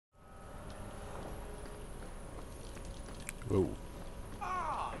Oh.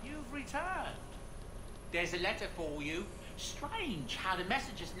 Ah, you've returned. There's a letter for you. Strange how the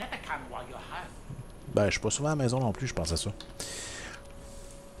messages never come while you're home. Ben, je suis pas souvent à la maison non plus, je pense à ça.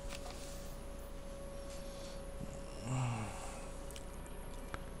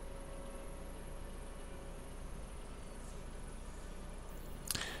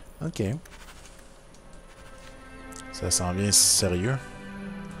 Ok. Ça s'en vient sérieux.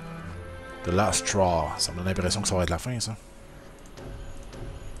 The Last Straw. Ça me donne l'impression que ça va être la fin, ça.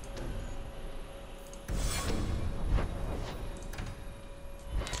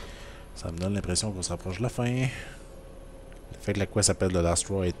 Ça me donne l'impression qu'on se rapproche de la fin. Le fait que la quest s'appelle The Last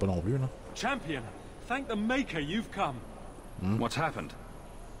Straw aide pas non plus, là. Champion, thank the Maker you've come. What's happened?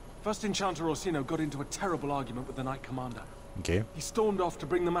 First Enchanter Orsino got into a terrible argument with the Knight Commander. Okay. He stormed off to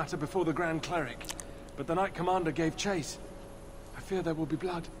bring the matter before the Grand Cleric, but the Knight Commander gave chase. I fear there will be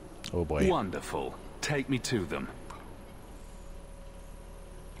blood. Oh boy. Wonderful. Take me to them.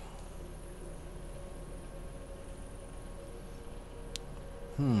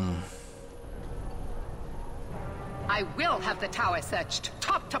 I will have the tower searched,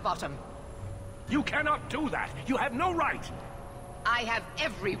 top to bottom. You cannot do that. You have no right. I have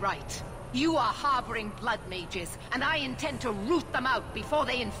every right. You are harboring blood mages, and I intend to root them out before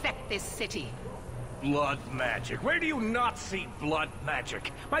they infect this city. Blood magic. Where do you not see blood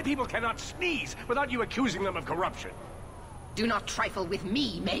magic? My people cannot sneeze without you accusing them of corruption. Do not trifle with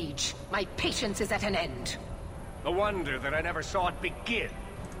me, mage. My patience is at an end. A wonder that I never saw it begin.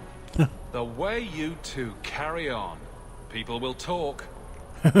 The way you two carry on, people will talk.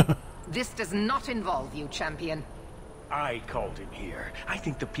 This does not involve you, champion. I called him here. I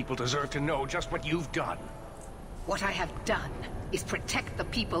think the people deserve to know just what you've done. What I have done is protect the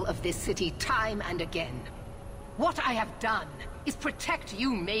people of this city time and again. What I have done is protect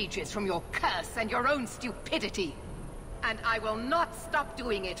you mages from your curse and your own stupidity. And I will not stop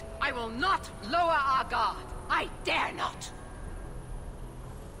doing it. I will not lower our guard. I dare not.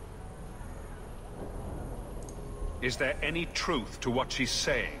 Is there any truth to what she's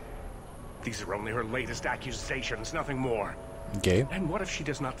saying? These are only her latest accusations, nothing more. Okay. And what if she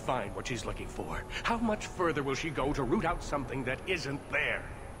does not find what she's looking for? How much further will she go to root out something that isn't there?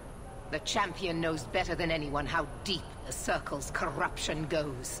 The champion knows better than anyone how deep the circle's corruption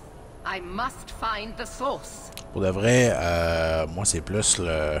goes. I must find the source. Pour de vrai, moi c'est plus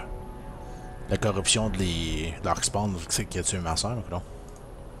la corruption de Darkspawn qui a tué ma soeur, non?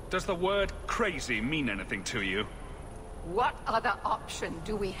 Does the word crazy mean anything to you? What other option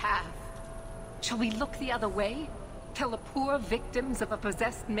do we have? Shall we look the other way? Tell the poor victims of a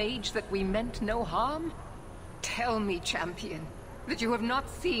possessed mage that we meant no harm? Tell me, champion, that you have not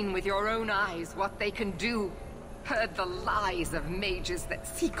seen with your own eyes what they can do. Heard the lies of mages that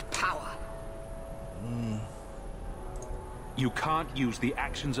seek power. You can't use the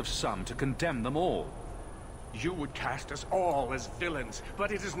actions of some to condemn them all. You would cast us all as villains,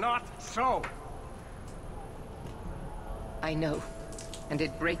 but it is not so. I know, and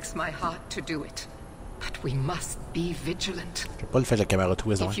it breaks my heart to do it. But we must be vigilant. Je sais pas le fait de la caméra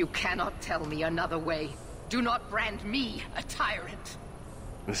twist, If you cannot tell me another way, do not brand me a tyrant.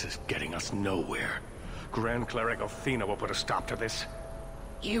 This is getting us nowhere. Grand Cleric Othina will put a stop to this.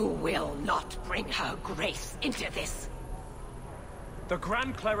 You will not bring her grace into this. The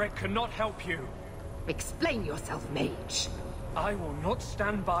Grand Cleric cannot help you. Explain yourself, mage. I will not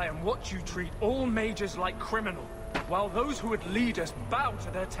stand by and watch you treat all mages like criminal, while those who would lead us bow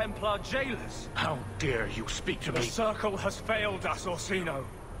to their Templar jailers. How dare you speak to The me? circle has failed us, Orsino.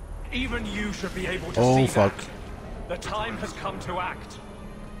 Even you should be able to Oh, see fuck. that. The time has come to act.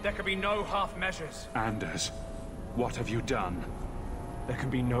 There can be no half measures. Anders, what have you done? There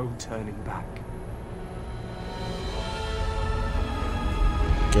can be no turning back.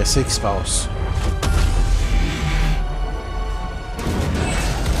 Qu'est-ce qui se passe?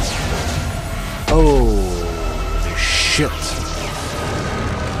 Oh, shit!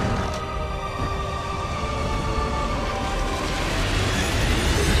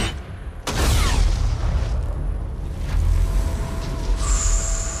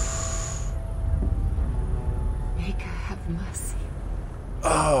 Maker, have mercy.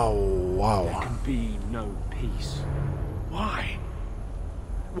 Oh, wow. There can be no peace. Why?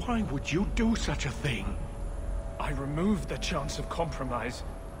 Why would you do such a thing? I removed the chance of compromise,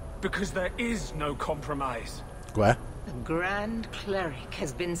 because there is no compromise. Quoi? The Grand Cleric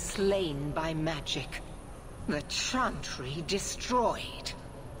has been slain by magic. The Chantry destroyed.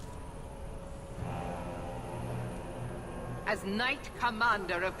 As Knight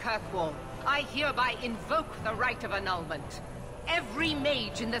Commander of Kirkwall, I hereby invoke the right of annulment. Every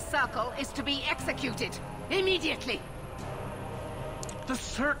mage in the circle is to be executed, immediately. The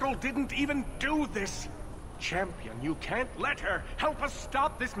Circle didn't even do this. Champion, you can't let her. Help us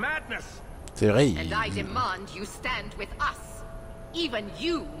stop this madness. C'est vrai. And I demand you stand with us. Even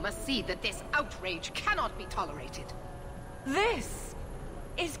you must see that this outrage cannot be tolerated. This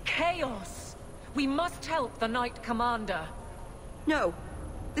is chaos. We must help the Knight Commander. No,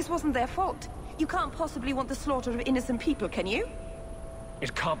 this wasn't their fault. You can't possibly want the slaughter of innocent people, can you?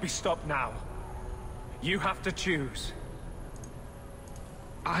 It can't be stopped now. You have to choose.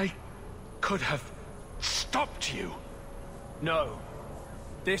 I could have stopped you. No.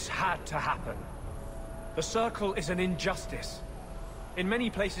 This had to happen. The Circle is an injustice. In many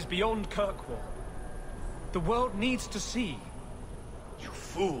places beyond Kirkwall. The world needs to see. You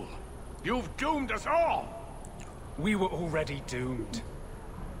fool! You've doomed us all! We were already doomed.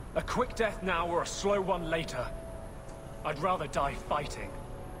 A quick death now or a slow one later. I'd rather die fighting.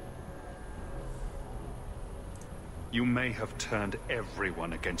 You may have turned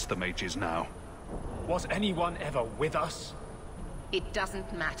everyone against the mages now. Was anyone ever with us? It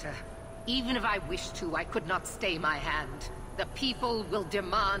doesn't matter. Even if I wished to, I could not stay my hand. The people will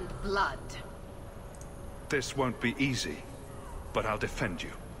demand blood. This won't be easy, but I'll defend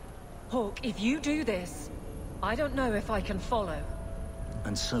you. Hawke, if you do this, I don't know if I can follow.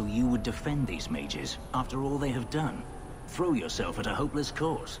 And so you would defend these mages, after all they have done? Throw yourself at a hopeless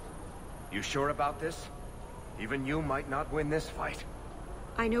cause? You sure about this? Even you might not win this fight.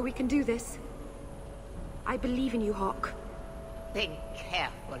 I know we can do this. I believe in you, Hawke. Think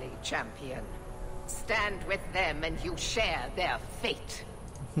carefully, champion. Stand with them and you share their fate.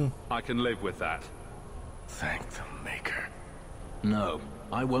 I can live with that. Thank the Maker. No,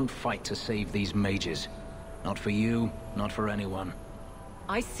 I won't fight to save these mages. Not for you, not for anyone.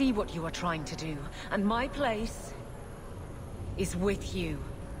 I see what you are trying to do, and my place is with you.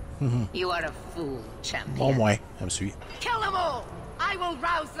 You are a fool, champion. Bon, ouais, ça me suit. Kill them all! I will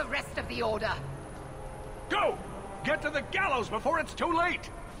rouse the rest of the Order. Go! Get to the gallows before it's too late!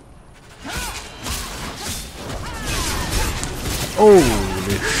 Oh,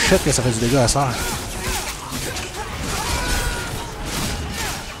 les shit que ça fait du dégât à ça.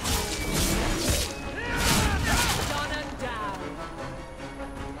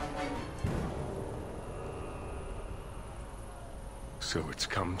 So it's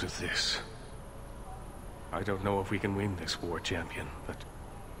come to this. I don't know if we can win this war, champion, but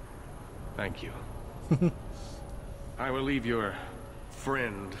thank you. I will leave your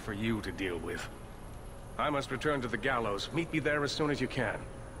friend for you to deal with. I must return to the gallows. Meet me there as soon as you can.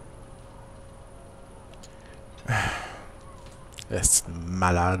 Est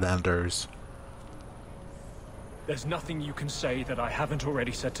malade, Anders. There's nothing you can say that I haven't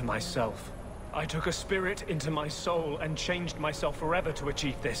already said to myself. I took a spirit into my soul and changed myself forever to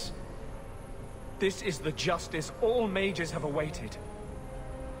achieve this. This is the justice all mages have awaited.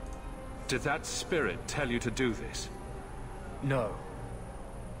 Did that spirit tell you to do this? No.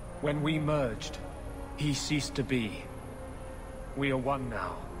 When we merged, he ceased to be. We are one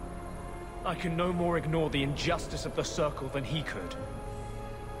now. I can no more ignore the injustice of the Circle than he could.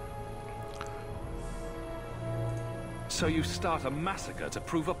 So you start a massacre to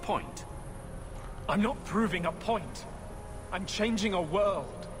prove a point? I'm not proving a point. I'm changing a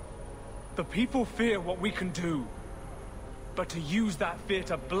world. The people fear what we can do. But to use that fear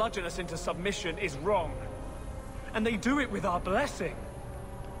to bludgeon us into submission is wrong. And they do it with our blessing.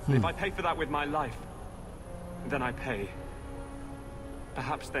 If I pay for that with my life, then I pay.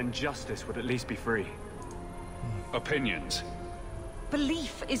 Perhaps then justice would at least be free. Opinions.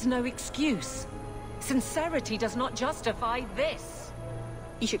 Belief is no excuse. Sincerity does not justify this.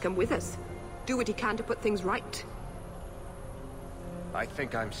 He should come with us. Do what he can to put things right. I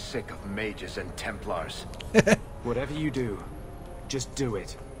think I'm sick of mages and Templars. Whatever you do, just do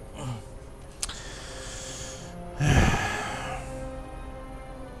it.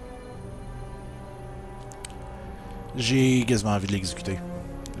 J'ai quasiment envie de l'exécuter.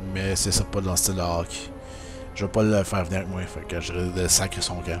 Mais c'est ça, pas dans le style de Hawke. Je vais pas le faire venir avec moi, fait que je risque de sacrer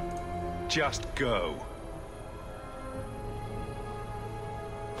son camp. Just go.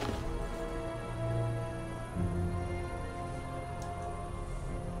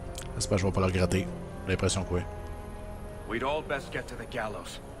 J'espère que je vais pas le regretter. J'ai l'impression que oui. We'd all best get to the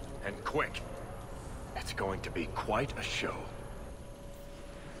gallows. And quick. It's going to be quite a show.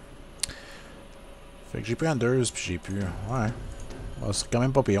 Fait que j'ai pu Anders, puis j'ai pu... Ouais. Bon, c'est quand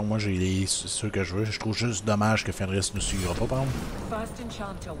même pas payant. Moi, j'ai ceux que je veux. Je trouve juste dommage que Fenris ne suivra pas, par exemple. First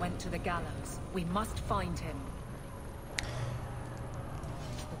Enchanter went to the gallows. We must find him.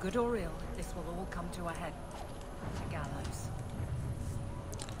 For good or ill, this will all come to a head. The gallows.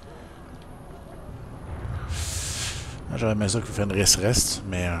 J'aurais aimé ça que Fenris reste,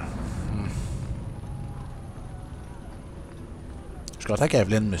 mais... Je suis content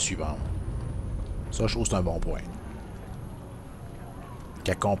qu'Evelyn me suive. Ça, je trouve que c'est un bon point.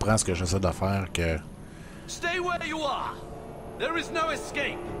 Qu'elle comprend ce que j'essaie de faire, que... Stay where you are. There is no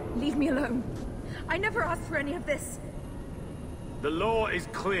escape. Leave me alone. I never asked for any of this. The law is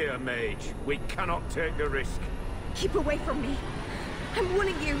clear, mage. We cannot take the risk. Keep away from me. I'm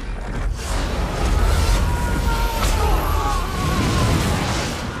warning you.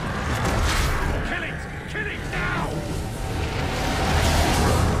 Kill it! Kill it now!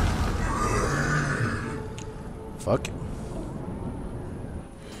 Fuck.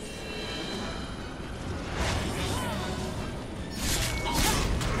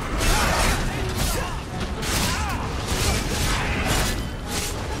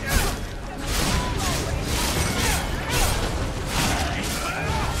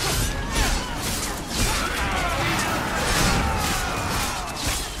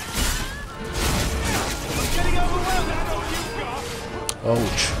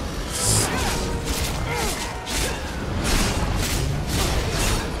 Ouch.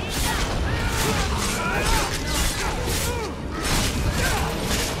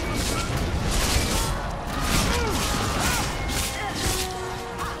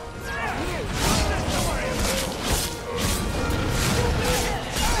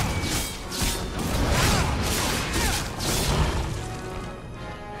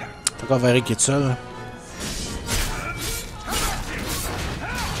 T'as encore Varric qui est seul.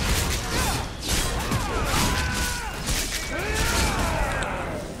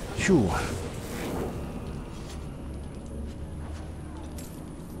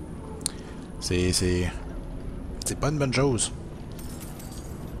 C'est pas une bonne chose.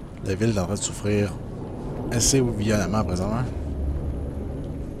 La ville est en train de souffrir assez violemment présentement.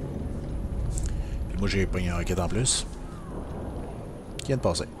 Puis moi j'ai pris une roquette en plus. Qui vient de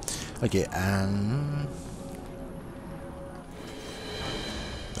passer. Ok.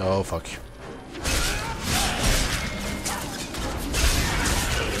 Oh fuck.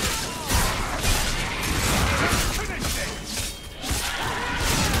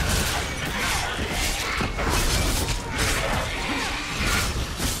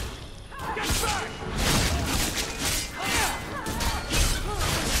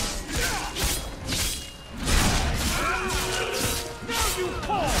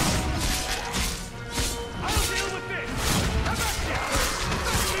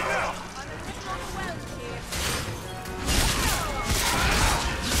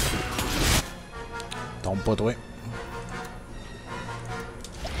 Tombe pas toi.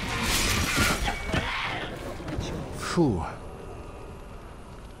 Fou.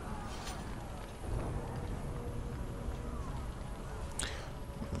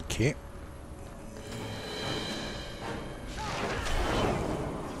 Ok.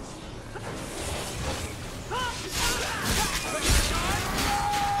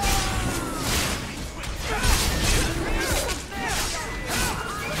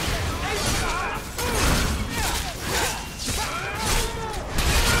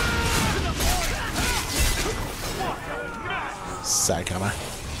 Sacrement.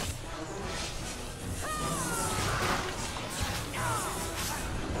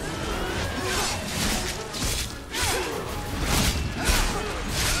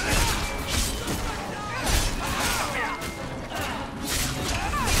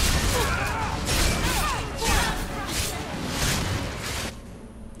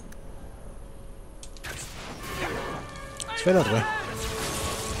 Tu fais là, toi?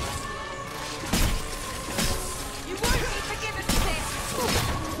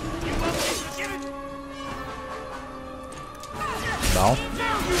 Bon.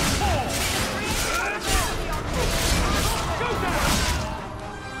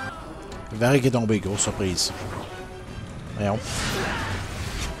 Varric est tombé, grosse surprise. Voyons.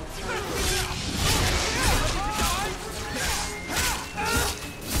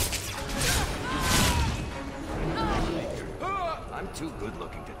 I'm too good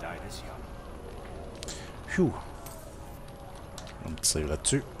looking to die this young. Phew. Un petit save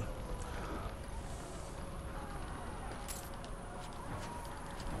là-dessus.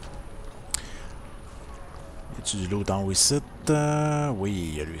 Y a-tu du loot en haut ici? Oui,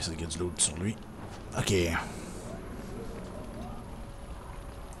 il y a lui, il y a du loot sur lui. Ok.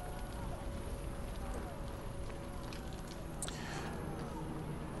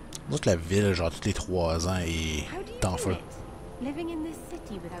 Moi, que la ville, genre, tous les 3 ans, est en feu. Living in this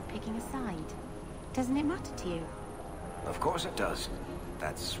city without picking a side. Doesn't it matter to you? Of course it does.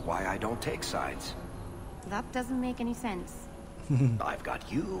 That's why I don't take sides. That doesn't make any sense. I've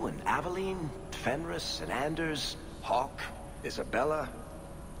got you and Aveline, Fenris and Anders. Hawke, Isabella.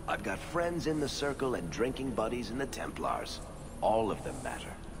 I've got friends in the Circle and drinking buddies in the Templars. All of them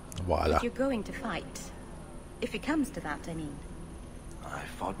matter. Voilà. If you're going to fight, if it comes to that, I mean. I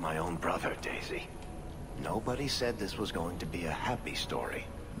fought my own brother, Daisy. Nobody said this was going to be a happy story.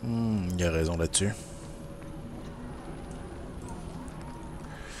 Il a raison là-dessus.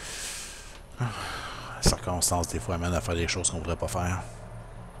 Les circonstances, des fois, amènent à faire des choses qu'on voudrait pas faire.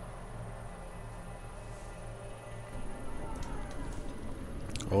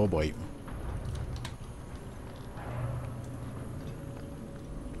 Oh boy.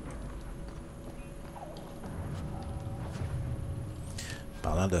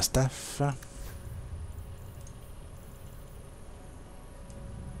 Parlant de staff.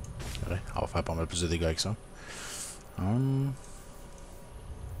 Ouais, on va faire pas mal plus de dégâts avec ça.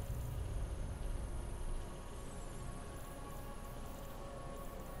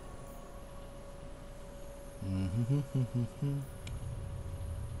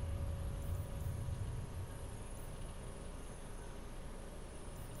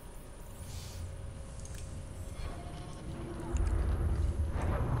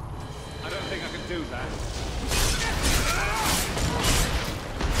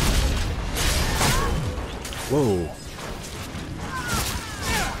 Whoa.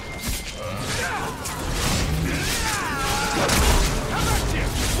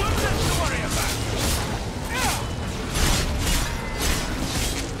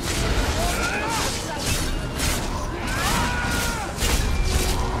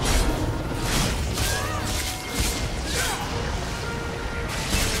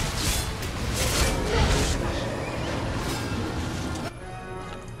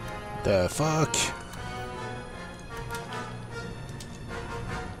 The fuck?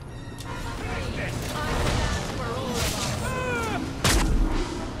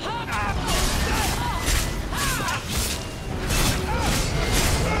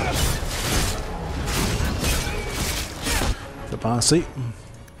 Fait penser.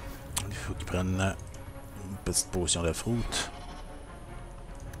 Il faut qu'ils prennent une petite potion de fruit.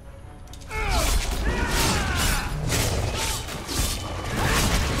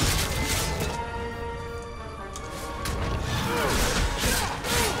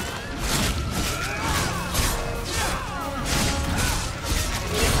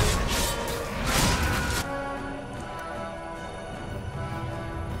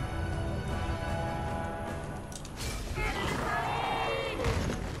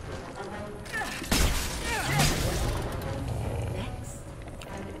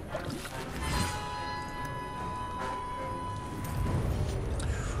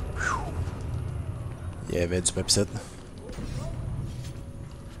 Il y avait du pepsite.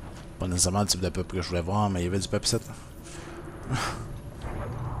 Pas nécessairement le type de peuple que je voulais voir, mais il y avait du pepsite.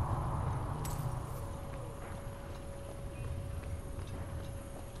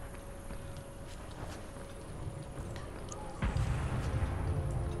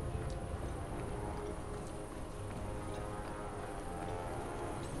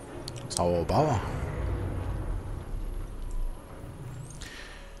 Ça va au bord.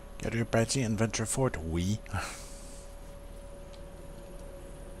 Gather party and venture forth, oui.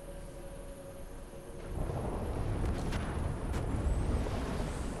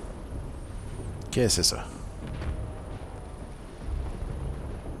 Qu'est-ce que c'est ça?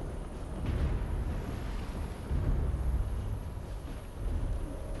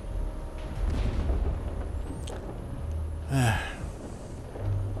 Ah.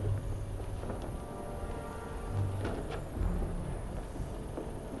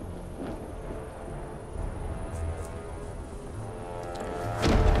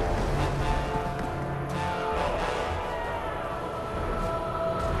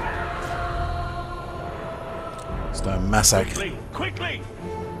 C'est un massacre. Quickly!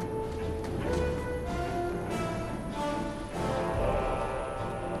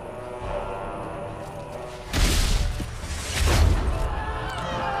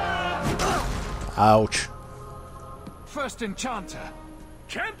 Ouch. First Enchanter.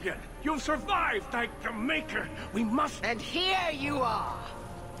 Champion, you've survived, thank the Maker. We must... And here you are.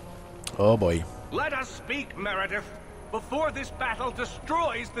 Oh boy. Let us speak, Meredith, before this battle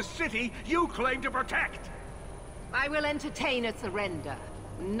destroys the city you claim to protect. I will entertain a surrender.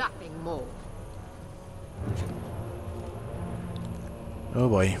 Nothing more. Oh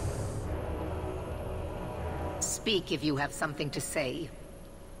boy. Speak if you have something to say.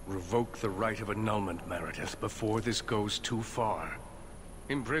 Revoke the right of annulment, Meredith, before this goes too far.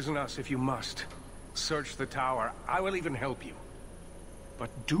 Imprison us if you must. Search the tower. I will even help you. But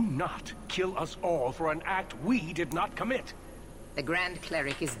do not kill us all for an act we did not commit. The Grand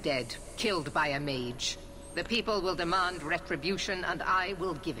Cleric is dead, killed by a mage. The people will demand retribution, and I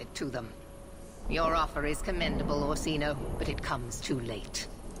will give it to them. Your offer is commendable, Orsino, but it comes too late.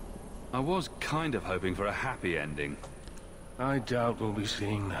 I was kind of hoping for a happy ending. I doubt we'll be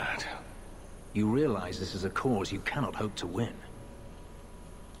seeing that. You realize this is a cause you cannot hope to win.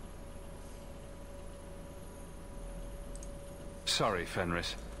 Sorry,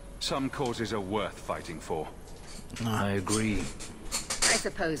 Fenris. Some causes are worth fighting for. I agree. I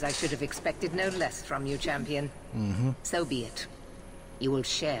suppose I should have expected no less from you, champion. So be it. You will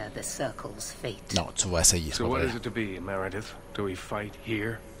share the Circle's fate. Non, tu vas essayer. So what is it to be, Meredith? Do we fight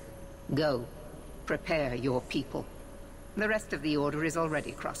here? Go. Prepare your people. The rest of the Order is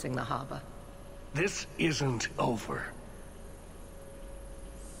already crossing the harbor. This isn't over.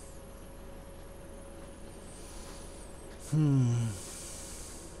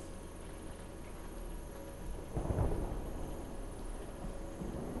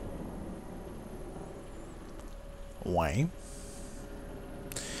 Ouais.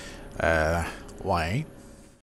 Ouais.